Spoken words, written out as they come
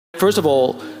First of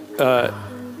all,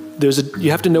 you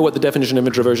have to know what the definition of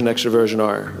introversion and extroversion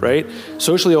are, right?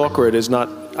 Socially awkward is not,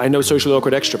 I know socially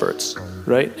awkward extroverts,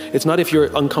 right? It's not if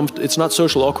you're uncomfortable, it's not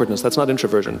social awkwardness, that's not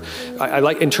introversion. I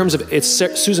like, in terms of, it's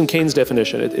Susan Cain's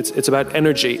definition, it's about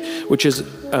energy, which is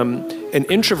an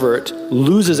introvert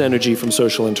loses energy from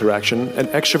social interaction, an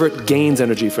extrovert gains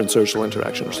energy from social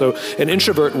interaction. So an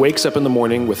introvert wakes up in the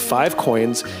morning with 5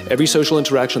 coins, every social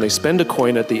interaction they spend a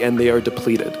coin, at the end they are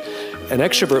depleted. An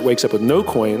extrovert wakes up with no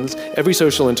coins, every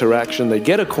social interaction they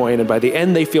get a coin, and by the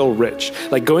end they feel rich.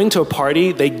 Like going to a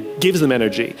party, they gives them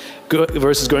energy,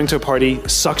 versus going to a party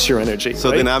sucks your energy. So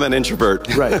right? Then I'm an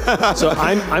introvert. Right. So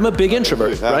I'm a big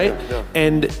introvert, right? Yeah.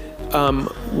 And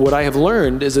what I have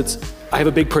learned is I have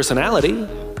a big personality,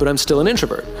 but I'm still an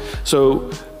introvert. So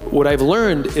what I've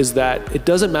learned is that it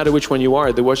doesn't matter which one you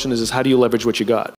are, the question is how do you leverage what you got?